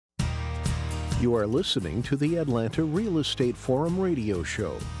You are listening to the Atlanta Real Estate Forum radio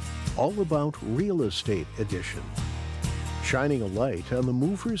show, all about real estate edition, shining a light on the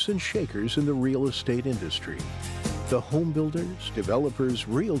movers and shakers in the real estate industry, the home builders, developers,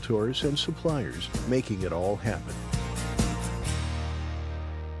 realtors, and suppliers making it all happen.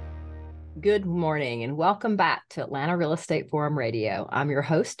 Good morning and welcome back to Atlanta Real Estate Forum Radio. I'm your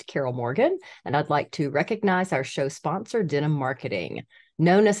host, Carol Morgan, and I'd like to recognize our show sponsor, Denim Marketing.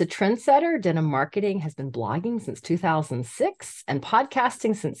 Known as a trendsetter, Denim Marketing has been blogging since 2006 and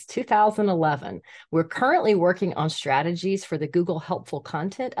podcasting since 2011. We're currently working on strategies for the Google Helpful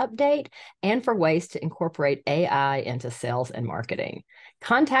Content update and for ways to incorporate AI into sales and marketing.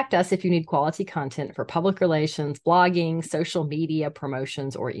 Contact us if you need quality content for public relations, blogging, social media,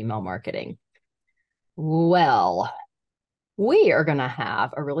 promotions, or email marketing. Well, we are going to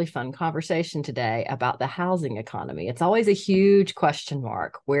have a really fun conversation today about the housing economy. It's always a huge question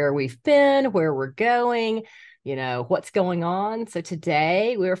mark, where we've been, where we're going, what's going on. So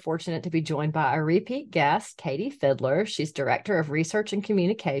today we're fortunate to be joined by a repeat guest, Katie Fidler. She's Director of Research and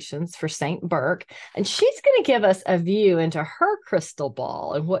Communications for St. Bourke, and she's going to give us a view into her crystal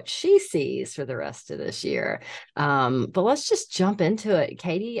ball and what she sees for the rest of this year. But let's just jump into it.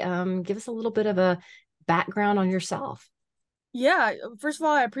 Katie, give us a little bit of a background on yourself. Yeah, first of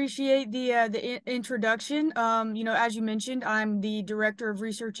all, I appreciate the introduction. As you mentioned, I'm the Director of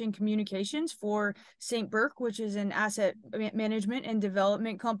Research and Communications for St. Bourke, which is an asset management and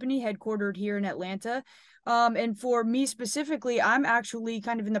development company headquartered here in Atlanta. And for me specifically, I'm actually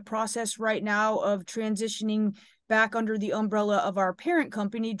kind of in the process right now of transitioning back under the umbrella of our parent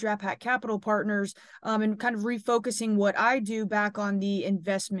company, Drapac Capital Partners, and kind of refocusing what I do back on the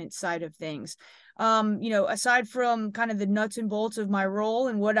investment side of things. Aside from kind of the nuts and bolts of my role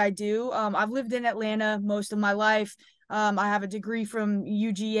and what I do, I've lived in Atlanta most of my life. I have a degree from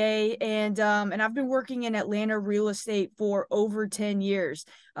UGA, and I've been working in Atlanta real estate for over 10 years.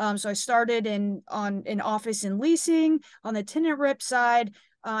 So I started in office and leasing on the tenant rep side.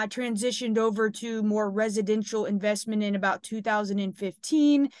 I transitioned over to more residential investment in about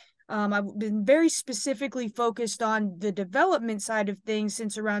 2015. I've been very specifically focused on the development side of things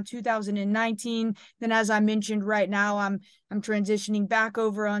since around 2019. Then, as I mentioned, right now I'm transitioning back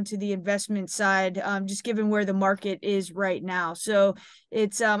over onto the investment side, just given where the market is right now. So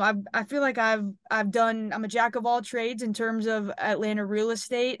it's I feel like I'm a jack of all trades in terms of Atlanta real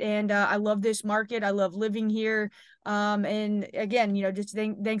estate, and I love this market. I love living here. And again, just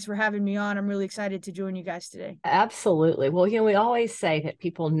thanks for having me on. I'm really excited to join you guys today. Absolutely. Well, we always say that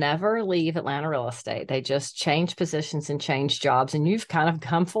people never leave Atlanta real estate. They just change positions and change jobs, and you've kind of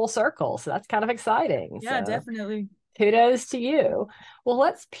come full circle. So that's kind of exciting. Yeah, so definitely. Kudos to you. Well,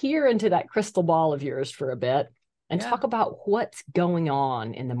 let's peer into that crystal ball of yours for a bit and talk about what's going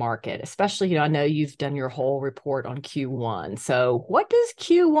on in the market, especially, I know you've done your whole report on Q1. So what does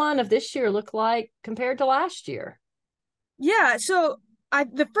Q1 of this year look like compared to last year? Yeah, so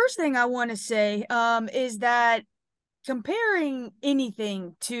the first thing I want to say is that comparing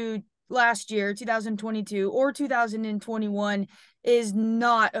anything to last year, 2022 or 2021, is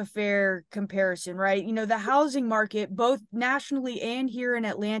not a fair comparison, right? The housing market, both nationally and here in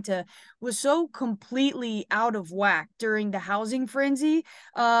Atlanta, was so completely out of whack during the housing frenzy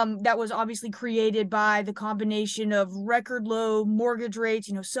that was obviously created by the combination of record low mortgage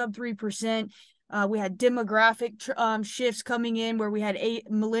rates, sub 3%. We had demographic shifts coming in where we had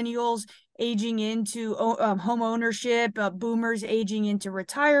millennials aging into home ownership, boomers aging into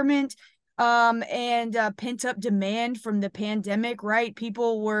retirement, and pent-up demand from the pandemic, right?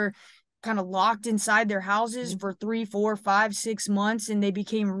 People were kind of locked inside their houses for 3, 4, 5, 6 months, and they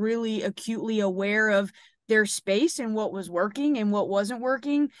became really acutely aware of their space and what was working and what wasn't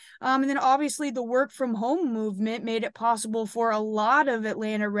working. And then obviously the work from home movement made it possible for a lot of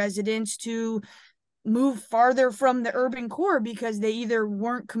Atlanta residents to move farther from the urban core because they either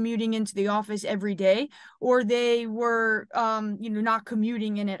weren't commuting into the office every day or they were, not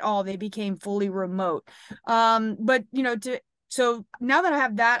commuting in at all. They became fully remote. So now that I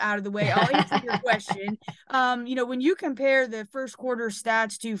have that out of the way, I'll answer your question. When you compare the first quarter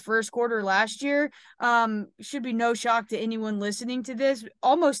stats to first quarter last year, should be no shock to anyone listening to this.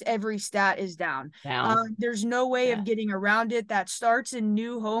 Almost every stat is down. There's no way of getting around it. That starts in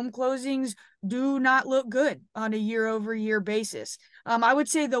new home closings do not look good on a year-over-year basis. I would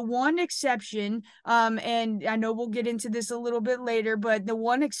say the one exception, and I know we'll get into this a little bit later, but the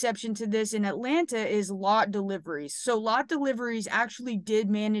one exception to this in Atlanta is lot deliveries. So lot deliveries actually did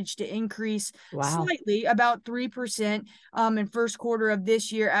manage to increase slightly, about 3%, in first quarter of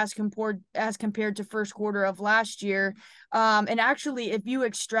this year as compared to first quarter of last year. And actually, if you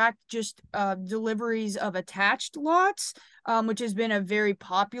extract just deliveries of attached lots, which has been a very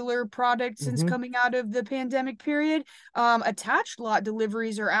popular product since coming out of the pandemic period, attached lot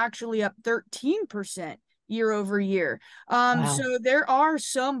deliveries are actually up 13% year over year. Wow. So there are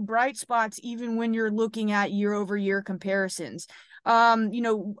some bright spots even when you're looking at year over year comparisons.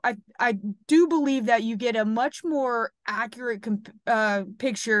 I do believe that you get a much more accurate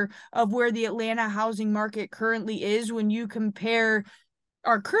picture of where the Atlanta housing market currently is when you compare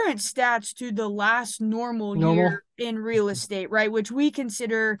our current stats to the last normal year in real estate, right? Which we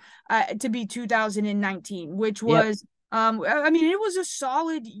consider to be 2019, which was, I mean, it was a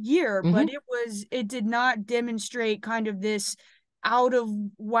solid year, but it did not demonstrate kind of this out of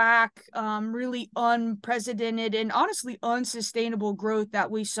whack, really unprecedented and honestly unsustainable growth that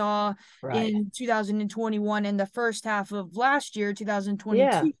we saw in 2021 and the first half of last year,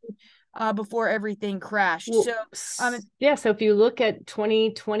 2022. Before everything crashed. Well, so if you look at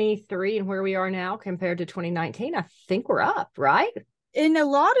 2023 and where we are now compared to 2019, I think we're up, right? In a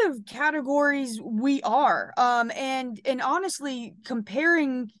lot of categories we are. And honestly,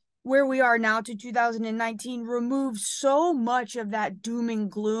 comparing where we are now to 2019 removes so much of that doom and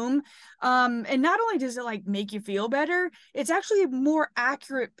gloom. And not only does it like make you feel better, it's actually a more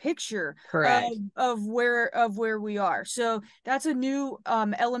accurate picture of where we are. So that's a new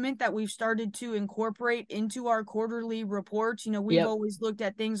element that we've started to incorporate into our quarterly reports. You know, we've always looked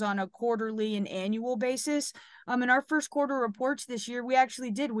at things on a quarterly and annual basis. In our first quarter reports this year, we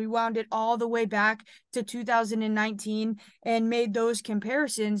wound it all the way back to 2019 and made those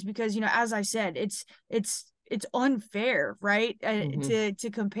comparisons because, you know, as I said, it's unfair, right? To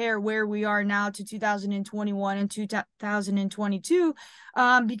compare where we are now to 2021 and 2022,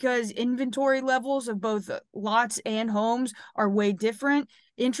 because inventory levels of both lots and homes are way different.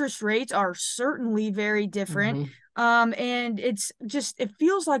 Interest rates are certainly very different. And it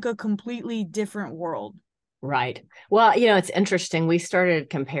feels like a completely different world. Right. Well, you know, it's interesting. We started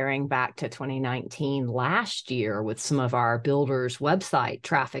comparing back to 2019 last year with some of our builders' website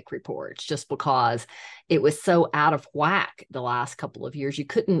traffic reports, just because it was so out of whack the last couple of years. You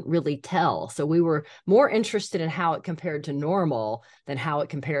couldn't really tell. So we were more interested in how it compared to normal than how it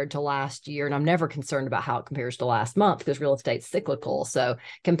compared to last year. And I'm never concerned about how it compares to last month because real estate's cyclical. So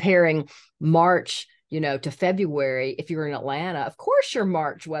comparing March to February, if you're in Atlanta, of course your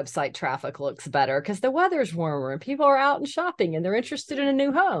March website traffic looks better because the weather's warmer and people are out and shopping and they're interested in a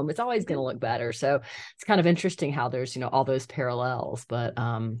new home. It's always going to look better. So it's kind of interesting how there's, all those parallels. But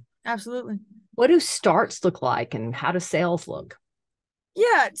absolutely. What do starts look like and how do sales look?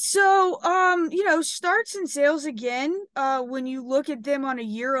 Yeah, so starts and sales again, when you look at them on a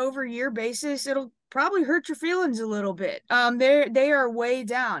year over year basis, it'll probably hurt your feelings a little bit. They are way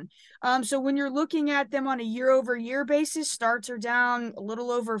down. So when you're looking at them on a year over year basis, starts are down a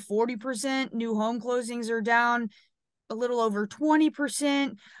little over 40%, new home closings are down a little over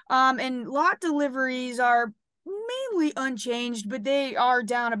 20%, and lot deliveries are mainly unchanged, but they are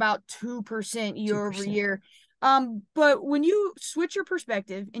down about 2% year over year. But when you switch your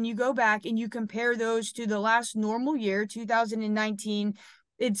perspective and you go back and you compare those to the last normal year, 2019,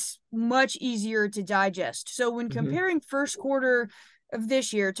 it's much easier to digest. So when comparing first quarter of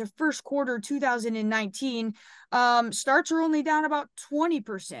this year to first quarter 2019, starts are only down about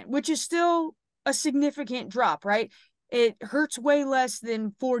 20%, which is still a significant drop, right? It hurts way less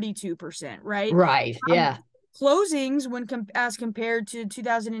than 42%, right? Right, yeah. Closings, as compared to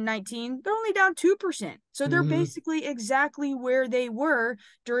 2019, they're only down 2%. So they're basically exactly where they were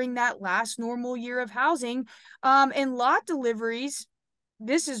during that last normal year of housing. And lot deliveries,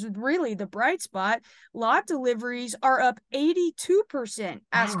 this is really the bright spot. Lot deliveries are up 82%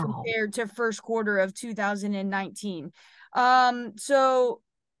 as compared to first quarter of 2019. So,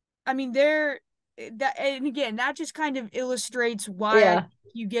 I mean, that just kind of illustrates why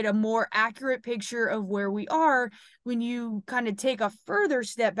you get a more accurate picture of where we are when you kind of take a further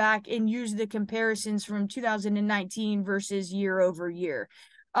step back and use the comparisons from 2019 versus year over year.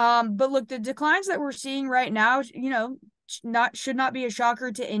 But look, the declines that we're seeing right now, should not be a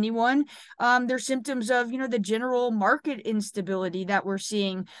shocker to anyone. They're symptoms of, the general market instability that we're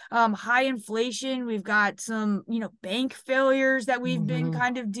seeing. High inflation. We've got some, bank failures that we've been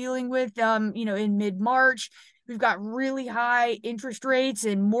kind of dealing with, in mid-March. We've got really high interest rates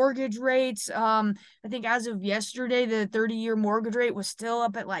and mortgage rates. I think as of yesterday, the 30-year mortgage rate was still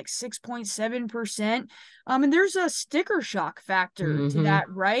up at like 6.7%. And there's a sticker shock factor to that,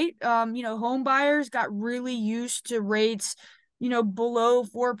 right? Home buyers got really used to rates, below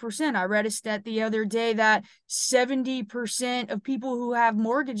 4%. I read a stat the other day that 70% of people who have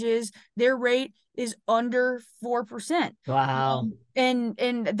mortgages, their rate is under 4%. Wow. And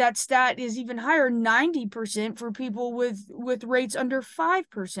that stat is even higher, 90% for people with rates under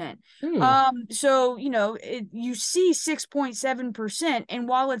 5%. So, you see 6.7%. And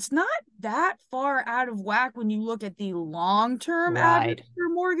while it's not that far out of whack when you look at the long-term average for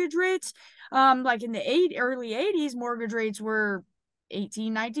mortgage rates, like in the early 80s, mortgage rates were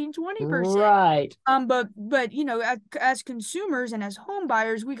 18, 19, 20%. Right. But as consumers and as home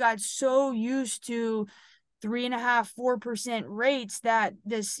buyers, we got so used to 3.5%, 4% rates that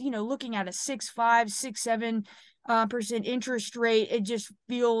this, looking at a 6.5, 6.7% interest rate, it just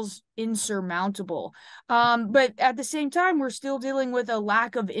feels insurmountable. But at the same time, we're still dealing with a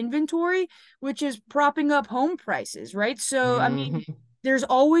lack of inventory, which is propping up home prices, right? So, I mean, there's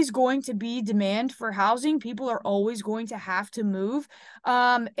always going to be demand for housing. People are always going to have to move.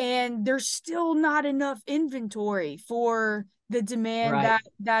 And there's still not enough inventory for the demand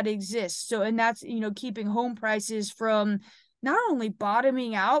that exists. So, and that's, keeping home prices from not only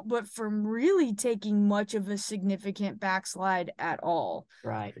bottoming out, but from really taking much of a significant backslide at all.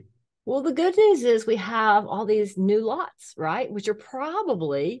 Right. Well, the good news is we have all these new lots, right? Which are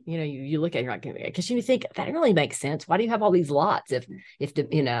probably, you look at it, you're like, because you think that really makes sense. Why do you have all these lots if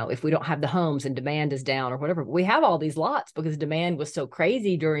we don't have the homes and demand is down or whatever? But we have all these lots because demand was so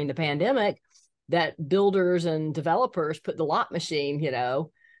crazy during the pandemic that builders and developers put the lot machine,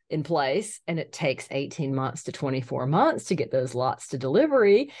 in place, and it takes 18 months to 24 months to get those lots to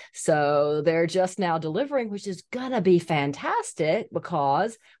delivery. So they're just now delivering, which is going to be fantastic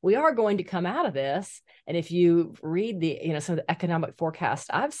because we are going to come out of this. And if you read some of the economic forecasts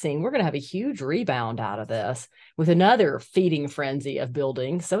I've seen, we're going to have a huge rebound out of this with another feeding frenzy of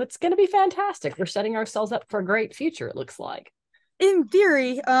building. So it's going to be fantastic. We're setting ourselves up for a great future, it looks like. In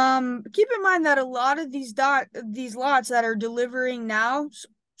theory, keep in mind that a lot of these lots that are delivering now,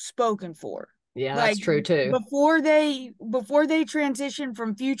 spoken for. Yeah, that's true too. Before they transition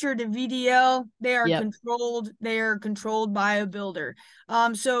from future to VDL, they are controlled. They are controlled by a builder.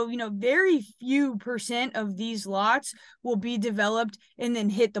 So very few % of these lots will be developed and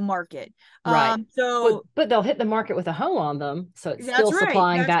then hit the market. Right. But they'll hit the market with a home on them, so it's still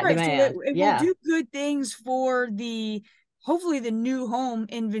supplying that demand. So it will do good things for hopefully the new home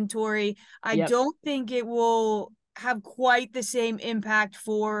inventory. I don't think it will have quite the same impact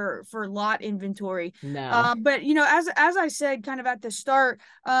for lot inventory. No. But as I said kind of at the start,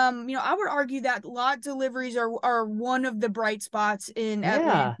 I would argue that lot deliveries are one of the bright spots in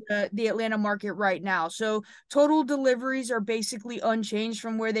Atlanta, the Atlanta market right now. So total deliveries are basically unchanged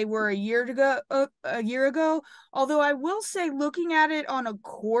from where they were a year ago. Although I will say, looking at it on a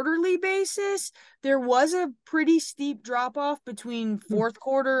quarterly basis, there was a pretty steep drop off between fourth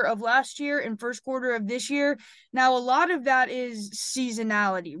quarter of last year and first quarter of this year. Now, a lot of that is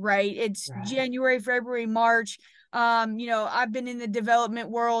seasonality, right? It's January, February, March. I've been in the development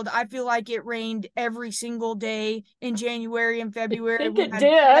world. I feel like it rained every single day in January and February. I think it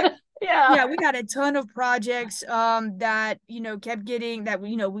did. Yeah, we got a ton of projects that kept getting that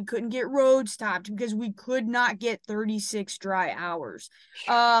we couldn't get roads topped because we could not get 36 dry hours.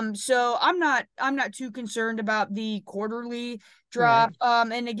 So I'm not too concerned about the quarterly drop.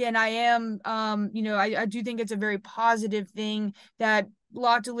 And again, I am I do think it's a very positive thing that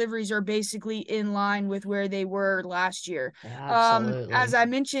lot deliveries are basically in line with where they were last year. Absolutely. As I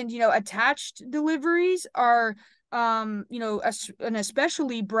mentioned, attached deliveries are an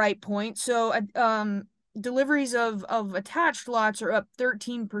especially bright point. So deliveries of attached lots are up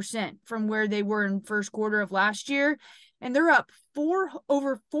 13% from where they were in first quarter of last year, and they're up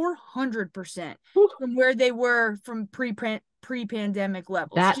over 400% from where they were from pre-pandemic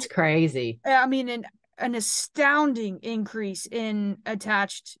levels. That's crazy. I mean, an astounding increase in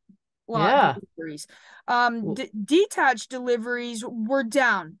attached lot deliveries. Detached deliveries were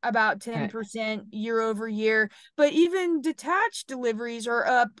down about 10% year over year, but even detached deliveries are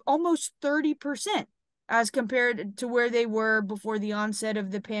up almost 30% as compared to where they were before the onset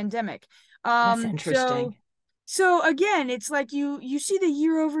of the pandemic. That's interesting. So again, it's like you see the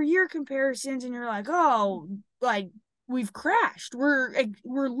year over year comparisons and you're like, oh, like we've crashed. We're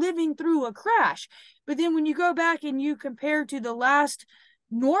living through a crash. But then when you go back and you compare to the last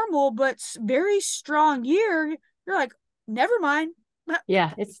normal but very strong year, you're like, never mind.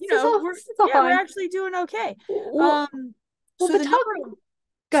 Yeah, we're actually doing okay. So the number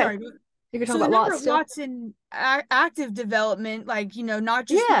you can talk about lots, lots in active development, like not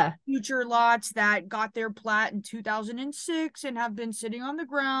just future lots that got their plat in 2006 and have been sitting on the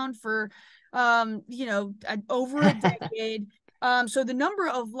ground for over a decade. So the number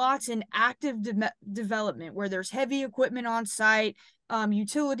of lots in active development where there's heavy equipment on site,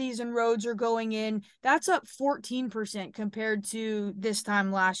 Utilities and roads are going in. That's up 14% compared to this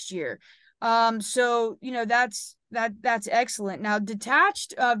time last year. So, that's excellent. Now,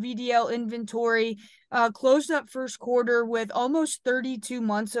 detached VDL inventory closed up first quarter with almost 32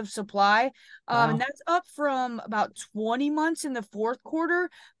 months of supply. Wow. And that's up from about 20 months in the fourth quarter,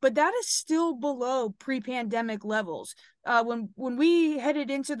 but that is still below pre-pandemic levels. When we headed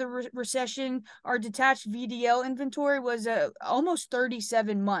into the recession, our detached VDL inventory was almost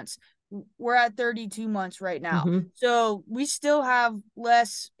 37 months. We're at 32 months right now. Mm-hmm. So we still have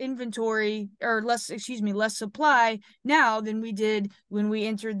less inventory or less supply now than we did when we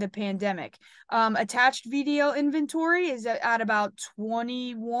entered the pandemic. Attached VDL inventory is at about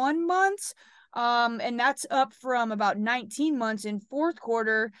 21 months. And that's up from about 19 months in fourth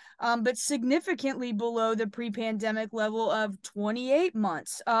quarter, but significantly below the pre-pandemic level of 28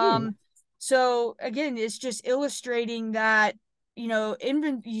 months. So again, it's just illustrating that,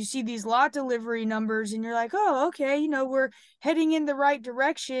 you see these lot delivery numbers and you're like, oh, okay, we're heading in the right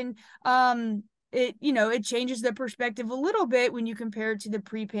direction. It changes the perspective a little bit when you compare it to the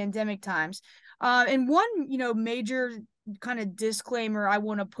pre-pandemic times. And one, major kind of disclaimer I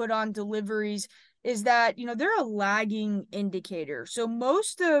want to put on deliveries is that, they're a lagging indicator. So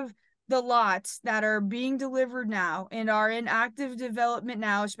most of the lots that are being delivered now and are in active development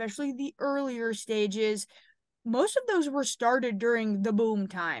now, especially the earlier stages, most of those were started during the boom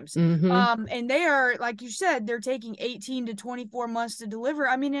times. Mm-hmm. And they are, like you said, they're taking 18 to 24 months to deliver.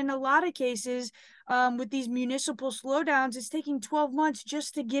 I mean, in a lot of cases, with these municipal slowdowns, it's taking 12 months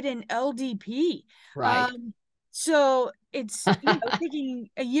just to get an LDP. Right. So it's taking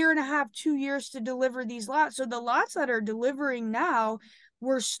a year and a half, 2 years to deliver these lots. So the lots that are delivering now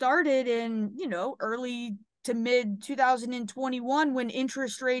were started in, early to mid 2021 when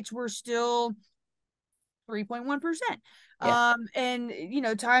interest rates were still 3.1%. Yeah. And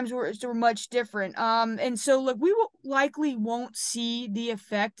times were much different. And so look, we likely won't see the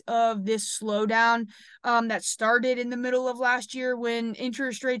effect of this slowdown that started in the middle of last year when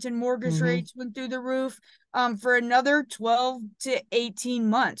interest rates and mortgage Mm-hmm. rates went through the roof for another 12 to 18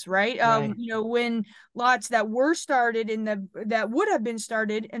 months, right? Right. When lots that were started that would have been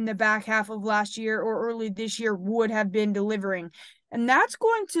started in the back half of last year or early this year would have been delivering. And that's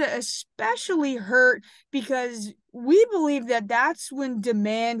going to especially hurt because we believe that that's when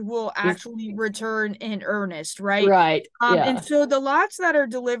demand will actually return in earnest, right? Right. Yeah. And so the lots that are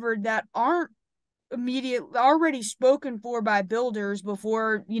delivered that aren't already spoken for by builders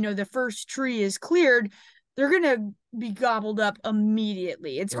before, the first tree is cleared, they're going to be gobbled up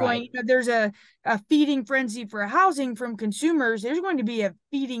immediately. It's right. there's a feeding frenzy for housing from consumers. There's going to be a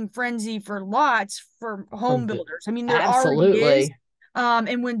feeding frenzy for lots for home builders. I mean, there already is.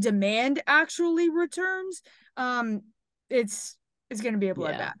 Absolutely. And when demand actually returns, it's going to be a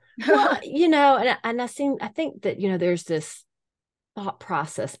bloodbath. Yeah. Well, and I think that, there's this thought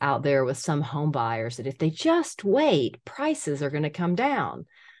process out there with some home buyers that if they just wait, prices are going to come down.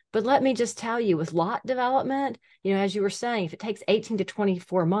 But let me just tell you, with lot development, as you were saying, if it takes 18 to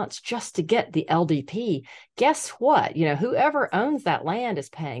 24 months just to get the LDP, guess what? Whoever owns that land is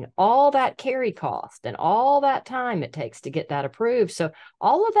paying all that carry cost and all that time it takes to get that approved. So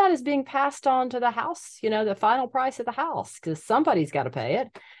all of that is being passed on to the house, the final price of the house, because somebody's got to pay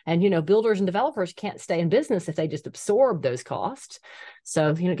it. And, builders and developers can't stay in business if they just absorb those costs.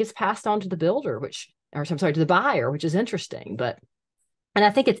 So, it gets passed on to the builder, to the buyer, which is interesting. And I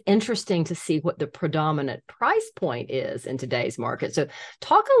think it's interesting to see what the predominant price point is in today's market. So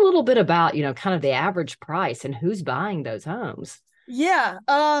talk a little bit about, kind of the average price and who's buying those homes. Yeah.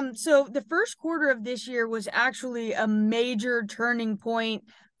 So the first quarter of this year was actually a major turning point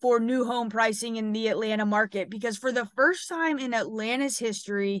for new home pricing in the Atlanta market, because for the first time in Atlanta's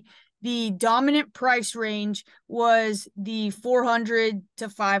history, the dominant price range was the 400 to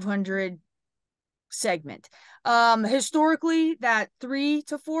 500 segment. Historically, that 3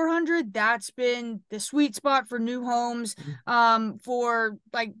 to 400, that's been the sweet spot for new homes for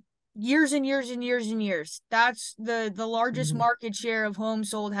like years and years and years and years. That's the largest market share of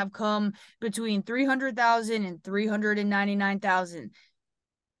homes sold have come between 300,000 and 399,000.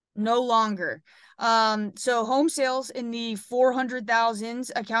 No longer. So home sales in the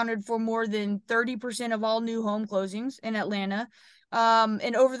 400,000s accounted for more than 30% of all new home closings in Atlanta.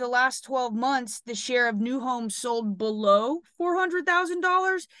 And over the last 12 months, the share of new homes sold below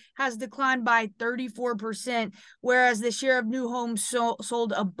 $400,000 has declined by 34%, whereas the share of new homes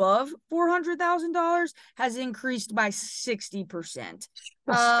sold above $400,000 has increased by 60%.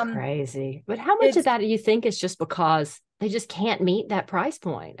 That's crazy. But how much of that do you think is just because they just can't meet that price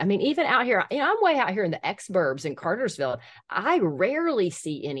point. I mean, even out here, I'm way out here in the X-burbs in Cartersville. I rarely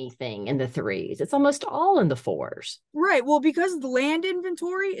see anything in the threes. It's almost all in the fours. Right. Well, because the land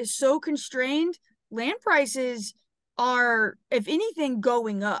inventory is so constrained, land prices are, if anything,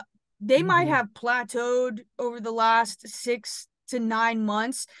 going up. They might have plateaued over the last 6 to 9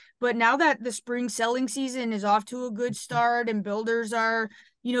 months, but now that the spring selling season is off to a good start and builders are,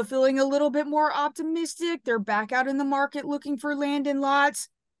 feeling a little bit more optimistic, they're back out in the market looking for land and lots.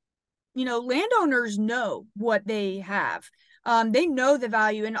 Landowners know what they have. They know the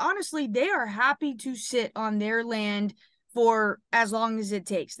value, and honestly, they are happy to sit on their land for as long as it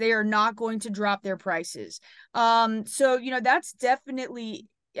takes. They are not going to drop their prices. So that's definitely,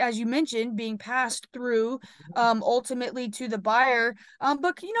 as you mentioned, being passed through ultimately to the buyer.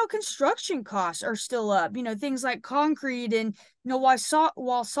 But construction costs are still up. Things like concrete and while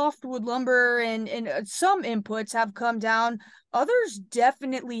softwood lumber and some inputs have come down, others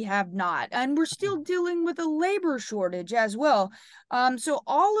definitely have not. And we're still dealing with a labor shortage as well. So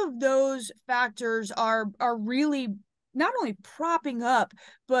all of those factors are really not only propping up,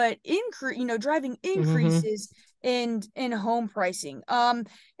 but driving increases in home pricing. And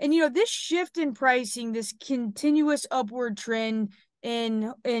this shift in pricing, this continuous upward trend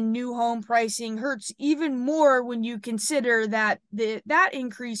in new home pricing hurts even more when you consider that that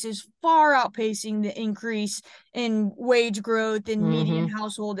increase is far outpacing the increase in wage growth and median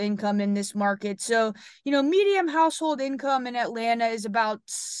household income in this market. So, median household income in Atlanta is about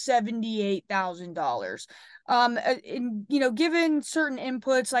 $78,000. Given certain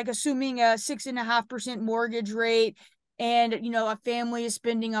inputs, like assuming a 6.5% mortgage rate, and a family is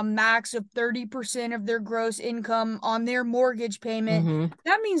spending a max of 30% of their gross income on their mortgage payment,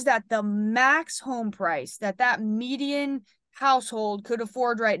 that means that the max home price that median household could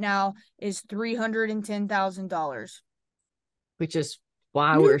afford right now is $310,000, which is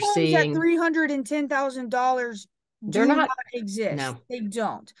why new we're homes seeing at $310,000 they're do not exist. No, they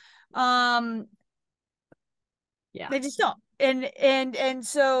don't. Yeah, they just don't. And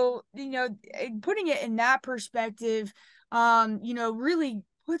so putting it in that perspective really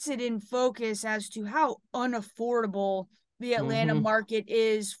puts it in focus as to how unaffordable the Atlanta market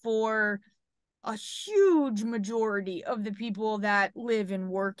is for a huge majority of the people that live and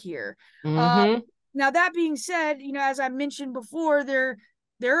work here. Now, that being said, as I mentioned before, there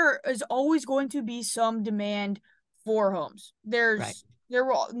is always going to be some demand for homes. There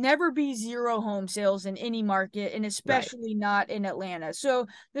will never be zero home sales in any market, and especially not in Atlanta. So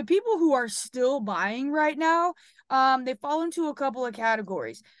the people who are still buying right now, they fall into a couple of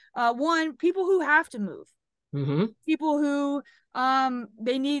categories. One, people who have to move. People who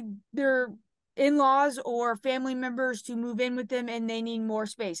they need their in-laws or family members to move in with them and they need more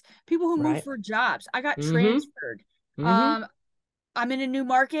space. People who move for jobs. I got transferred. I'm in a new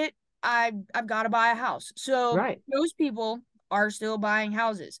market. I've got to buy a house. So those people are still buying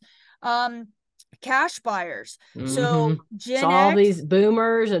houses. Cash buyers. So all these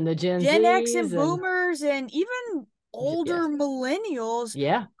boomers and the Gen X and boomers and even older millennials.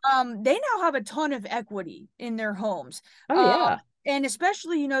 They now have a ton of equity in their homes. And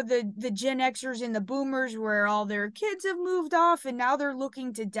especially, the Gen Xers and the boomers where all their kids have moved off and now they're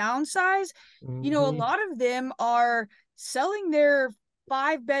looking to downsize. A lot of them are selling their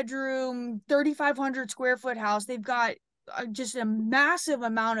 5-bedroom, 3,500 square foot house. They've got just a massive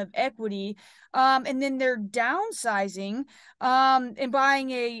amount of equity, and then they're downsizing and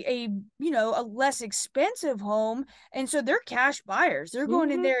buying a less expensive home, and so they're cash buyers. They're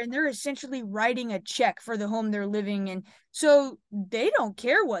going in there and they're essentially writing a check for the home they're living in, so they don't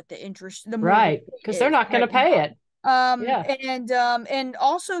care what the interest because they're not going to pay it. And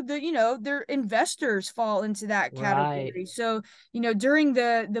also their investors fall into that category. So during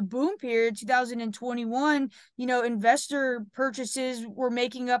the boom period 2021, investor purchases were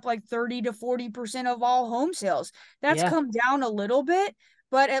making up like 30 to 40% of all home sales. That's come down a little bit,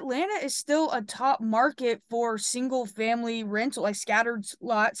 but Atlanta is still a top market for single family rental, like scattered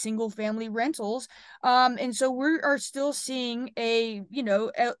lot single family rentals. And so we are still seeing a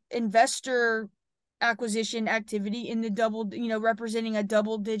investor acquisition activity in the representing a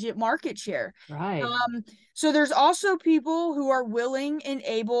double-digit market share. So there's also people who are willing and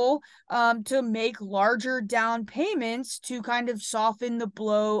able to make larger down payments to kind of soften the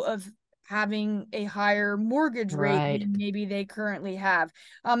blow of having a higher mortgage rate Right. than maybe they currently have.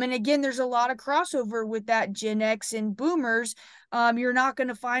 And again, there's a lot of crossover with that Gen X and boomers. You're not going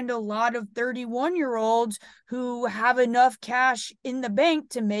to find a lot of 31-year-olds who have enough cash in the bank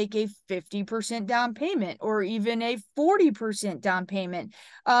to make a 50% down payment or even a 40% down payment.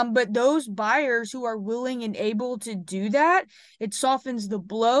 But those buyers who are willing and able to do that, it softens the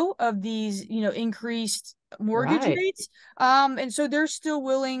blow of these, increased mortgage Right. rates. And so they're still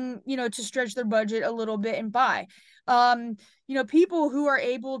willing, to stretch their budget a little bit and buy. People who are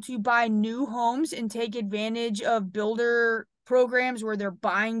able to buy new homes and take advantage of builder programs where they're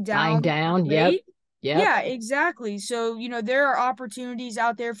buying Buying down down. Yep. rate. Yep. Yeah, exactly. So, there are opportunities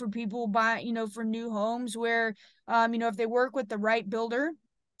out there for people for new homes where, if they work with the right builder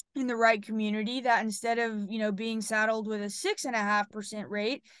in the right community, that instead of, being saddled with a 6.5%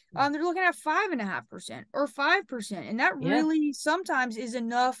 rate, they're looking at 5.5% or 5%. And that Yeah. really sometimes is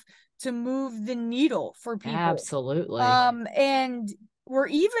enough to move the needle for people. Absolutely. And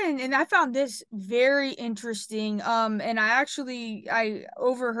and I found this very interesting. And I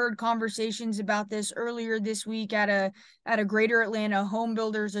overheard conversations about this earlier this week at a Greater Atlanta Home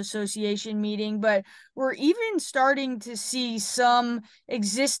Builders Association meeting, but we're even starting to see some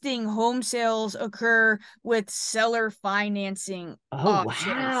existing home sales occur with seller financing Oh,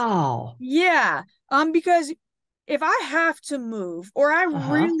 options. wow. Yeah. Because if I have to move or I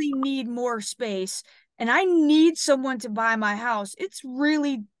Uh-huh. really need more space and I need someone to buy my house, it's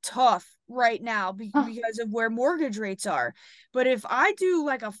really tough right now Huh. because of where mortgage rates are. But if I do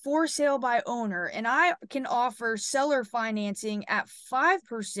like a for sale by owner and I can offer seller financing at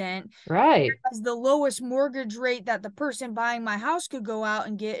 5%, Right. as the lowest mortgage rate that the person buying my house could go out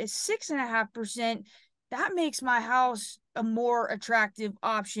and get is 6.5%, that makes my house a more attractive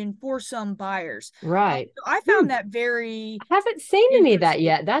option for some buyers. Right. So I found Hmm. that very I haven't seen any of that interesting.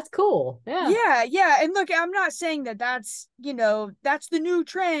 yet. That's cool. Yeah. Yeah, yeah. And look, I'm not saying that that's the new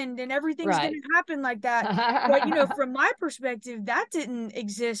trend and everything's going Right. to happen like that. But, from my perspective, that didn't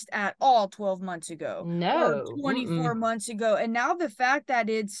exist at all 12 months ago or No. 24 Mm-mm. months ago. And now the fact that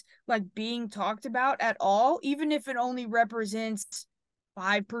it's like being talked about at all, even if it only represents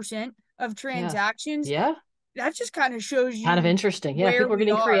 5% of Yeah. transactions, Yeah. that just kind of shows Kind of you interesting. Yeah. where People are we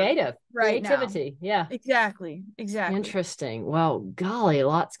getting are creative. right now. Creativity. Yeah. Exactly. Exactly. Interesting. Well, golly,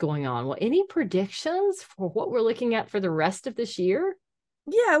 lots going on. Well, any predictions for what we're looking at for the rest of this year?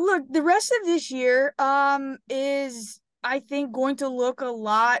 Yeah, look, the rest of this year is I think going to look a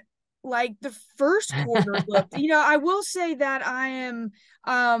lot like the first quarter looked. I will say that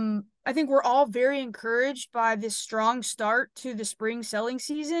I think we're all very encouraged by this strong start to the spring selling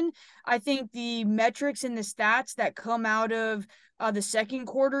season. I think the metrics and the stats that come out of the second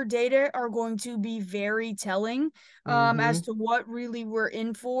quarter data are going to be very telling as Mm-hmm. to what really we're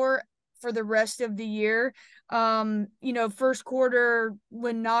in for the rest of the year. First quarter,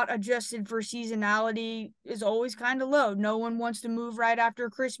 when not adjusted for seasonality, is always kind of low. No one wants to move right after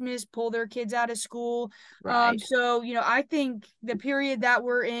Christmas, pull their kids out of school. Right. So, I think the period that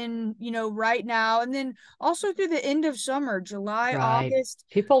we're in, right now, and then also through the end of summer, July, Right. August,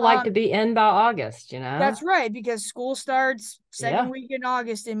 People like um, to be in by August. that's right, because school starts second Yeah. week in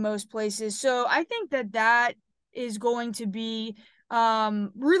August in most places. So I think that is going to be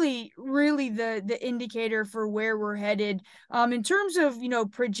really the indicator for where we're headed. In terms of,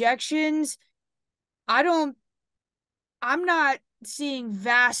 projections, I don't I'm not seeing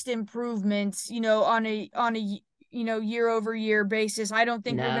vast improvements, on a year over year basis. I don't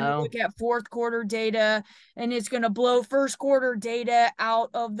think we're going to No. look at fourth quarter data and it's going to blow first quarter data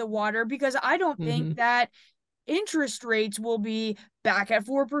out of the water, because I don't think Mm-hmm. that interest rates will be back at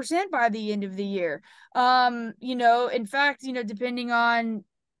 4% by the end of the year. In fact, depending on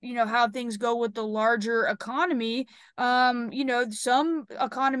how things go with the larger economy, some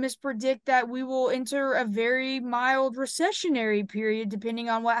economists predict that we will enter a very mild recessionary period depending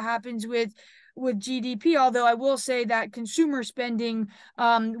on what happens with GDP. Although I will say that consumer spending,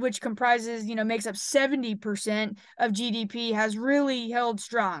 which comprises, makes up 70% of GDP, has really held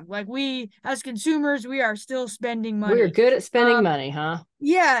strong. Like, we, as consumers, we are still spending We're money. good at spending Um, money, huh?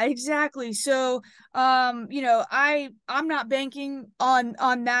 yeah, exactly. So, I'm not banking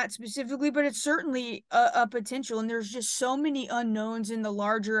on that specifically, but it's certainly a potential. And there's just so many unknowns in the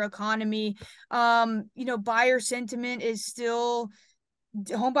larger economy. Buyer sentiment is still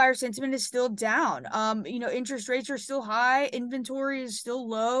home buyer sentiment is still down. Interest rates are still high, inventory is still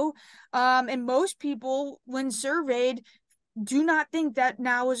low. And most people, when surveyed, do not think that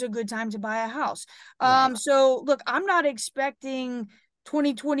now is a good time to buy a house. Right. So look, I'm not expecting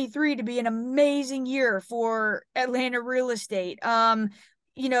 2023 to be an amazing year for Atlanta real estate.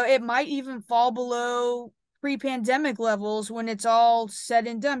 it might even fall below pre-pandemic levels when it's all said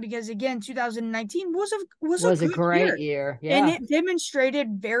and done, because again, 2019 was a a good great year. year. And Yeah. it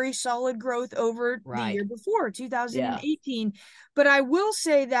demonstrated very solid growth over the year before, 2018. Yeah. But I will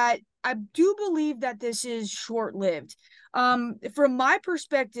say that I do believe that this is short-lived. From my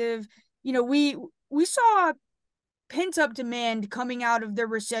perspective, we saw pent-up demand coming out of the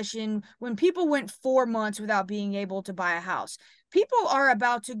recession when people went 4 months without being able to buy a house. People are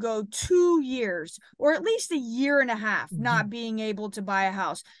about to go 2 years or at least a year and a half not being able to buy a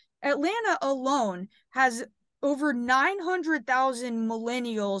house. Atlanta alone has over 900,000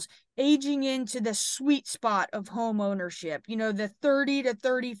 millennials aging into the sweet spot of home ownership, the 30 to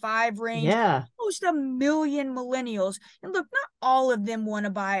 35 range. Yeah. Almost 1 million millennials. And look, not all of them want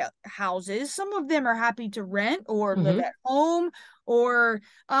to buy houses. Some of them are happy to rent or live at home,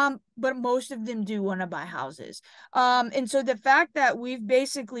 but most of them do want to buy houses. And so the fact that we've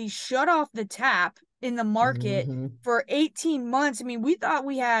basically shut off the tap in the market for 18 months. I mean, we thought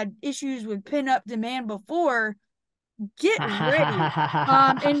we had issues with pent-up demand before. Get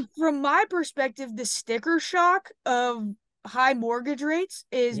ready. And from my perspective, the sticker shock of high mortgage rates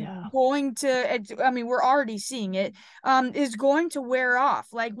is going to, I mean, we're already seeing it, is going to wear off.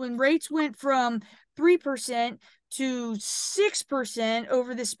 Like when rates went from 3% to 6%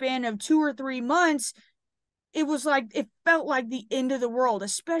 over the span of 2 or 3 months, it felt like the end of the world,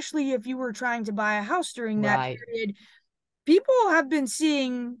 especially if you were trying to buy a house during that period. People have been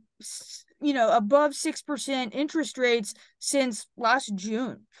seeing, above 6% interest rates since last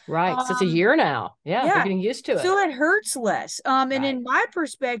June. Right. So it's a year now. Yeah. They're getting used to it. So it hurts less. And in my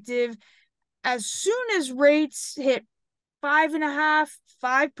perspective, as soon as rates hit 5.5%,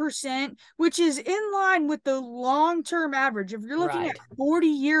 5%, which is in line with the long-term average. If you're looking at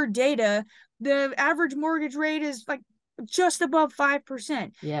 40-year data, the average mortgage rate is like just above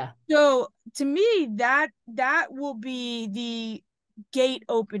 5%. Yeah. So to me, that will be the gate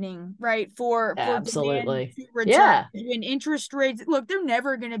opening, right? For absolutely demand to return. When interest rates, look, they're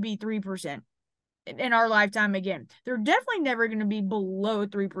never going to be 3% in our lifetime again. They're definitely never going to be below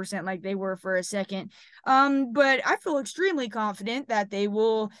 3% like they were for a second. But I feel extremely confident that they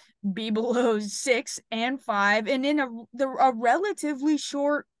will be below 6 and 5 and in a relatively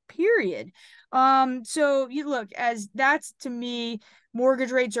short period. So you look, as that's, to me,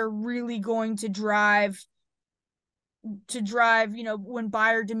 mortgage rates are really going to drive, when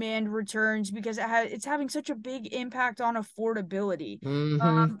buyer demand returns, because it's having such a big impact on affordability.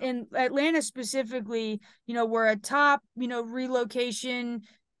 In Atlanta specifically, we're a top, relocation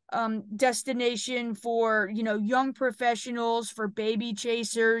destination for, young professionals, for baby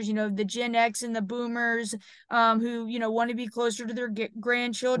chasers, the Gen X and the boomers who, want to be closer to their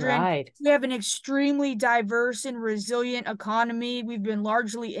grandchildren. We have an extremely diverse and resilient economy. We've been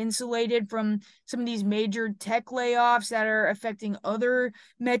largely insulated from some of these major tech layoffs that are affecting other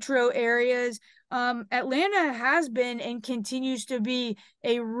metro areas. Atlanta has been and continues to be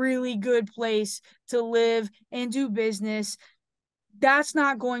a really good place to live and do business. That's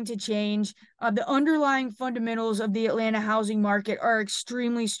not going to change. The underlying fundamentals of the Atlanta housing market are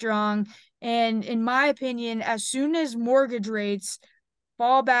extremely strong. And in my opinion, as soon as mortgage rates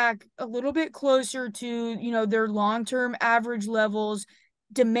fall back a little bit closer to, their long-term average levels,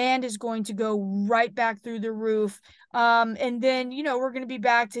 demand is going to go right back through the roof. And then, we're going to be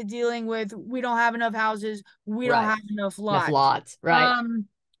back to dealing with, we don't have enough houses. We don't have enough lots.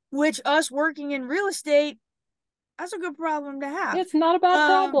 Which us working in real estate, that's a good problem to have. It's not a bad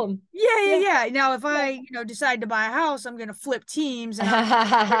problem. Yeah. Now, if I, decide to buy a house, I'm going to flip teams and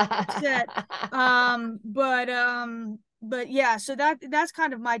I'm upset. But yeah, so that's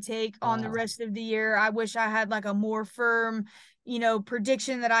kind of my take on the rest of the year. I wish I had like a more firm,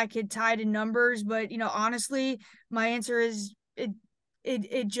 prediction that I could tie to numbers. But, honestly, my answer is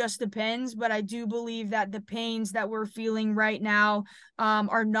it just depends. But I do believe that the pains that we're feeling right now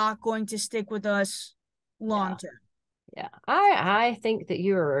are not going to stick with us long term. Yeah, I think that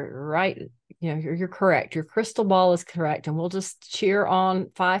you're right. You're correct. Your crystal ball is correct, and we'll just cheer on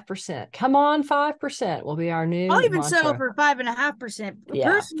 5%. Come on, 5% will be our new. I'll even settle for 5.5%. Yeah.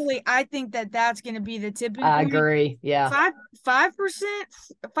 Personally, I think that that's going to be the tipping point. I agree. Yeah, 5%.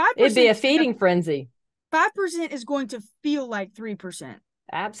 It'd be a feeding frenzy. 5% is going to feel like 3%.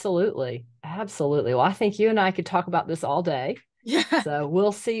 Absolutely. Well, I think you and I could talk about this all day. Yeah. So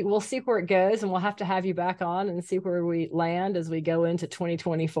we'll see where it goes, and we'll have to have you back on and see where we land as we go into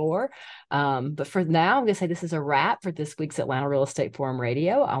 2024. But for now, I'm going to say this is a wrap for this week's Atlanta Real Estate Forum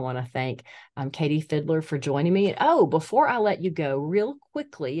Radio. I want to thank Katie Fidler for joining me. Oh, before I let you go, real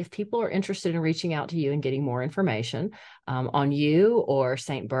quickly, if people are interested in reaching out to you and getting more information on you or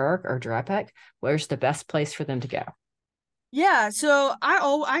St. Bourke or Drapac, where's the best place for them to go? Yeah, so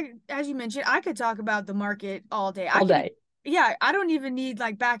I as you mentioned, I could talk about the market all day. All day. Yeah, I don't even need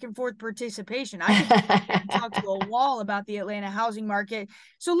like back and forth participation. I can talk to a wall about the Atlanta housing market.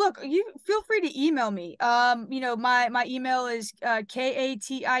 So look, you feel free to email me. My email is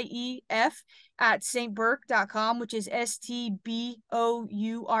KATIEF@stbourke.com, which is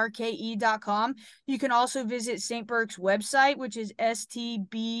STBOURKE.com. You can also visit St. Bourke's website, which is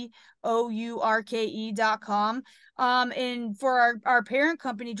STBOURKE.com. And for our parent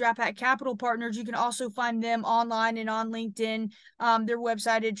company, Drapac Capital Partners, you can also find them online and on LinkedIn. Their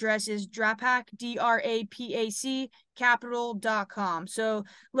website address is Drapac, DRAPAC, capital.com. So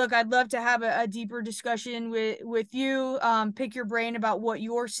look, I'd love to have a deeper discussion with you, pick your brain about what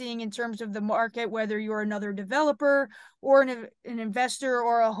you're seeing in terms of the market, whether you're another developer or an investor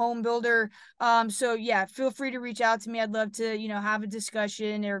or a home builder. So yeah, feel free to reach out to me. I'd love to, have a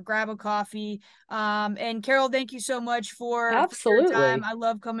discussion or grab a coffee. And Carol, thank you so much for your time. I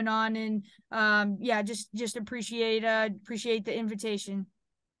love coming on, and just appreciate the invitation.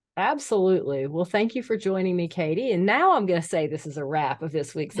 Absolutely. Well, thank you for joining me, Katie. And now I'm going to say this is a wrap of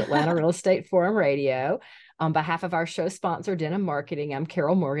this week's Atlanta Real Estate Forum Radio. On behalf of our show sponsor, Denim Marketing, I'm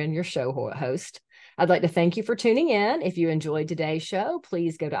Carol Morgan, your show host. I'd like to thank you for tuning in. If you enjoyed today's show,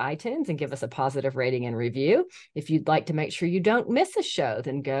 please go to iTunes and give us a positive rating and review. If you'd like to make sure you don't miss a show,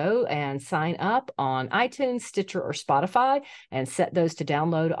 then go and sign up on iTunes, Stitcher, or Spotify and set those to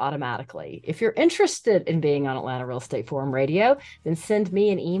download automatically. If you're interested in being on Atlanta Real Estate Forum Radio, then send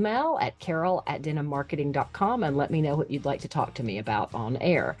me an email at carol@denimmarketing.com and let me know what you'd like to talk to me about on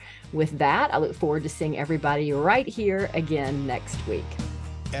air. With that, I look forward to seeing everybody right here again next week.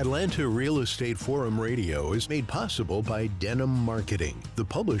 Atlanta Real Estate Forum Radio is made possible by Denim Marketing, the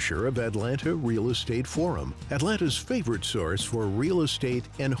publisher of Atlanta Real Estate Forum, Atlanta's favorite source for real estate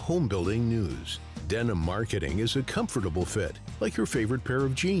and home building news. Denim Marketing is a comfortable fit, like your favorite pair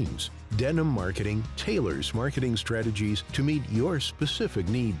of jeans. Denim Marketing tailors marketing strategies to meet your specific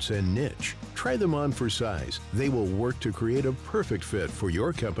needs and niche. Try them on for size. They will work to create a perfect fit for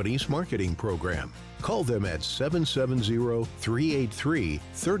your company's marketing program. Call them at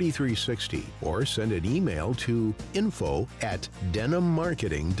 770-383-3360 or send an email to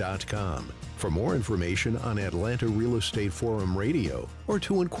info@denimmarketing.com. For more information on Atlanta Real Estate Forum Radio or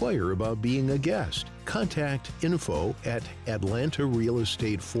to inquire about being a guest, contact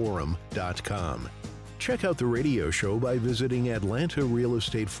info@atlantarealestateforum.com. Check out the radio show by visiting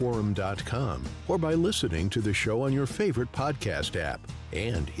atlantarealestateforum.com or by listening to the show on your favorite podcast app.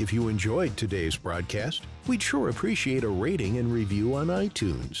 And if you enjoyed today's broadcast, we'd sure appreciate a rating and review on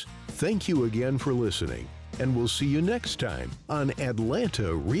iTunes. Thank you again for listening, and we'll see you next time on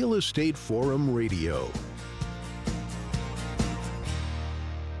Atlanta Real Estate Forum Radio.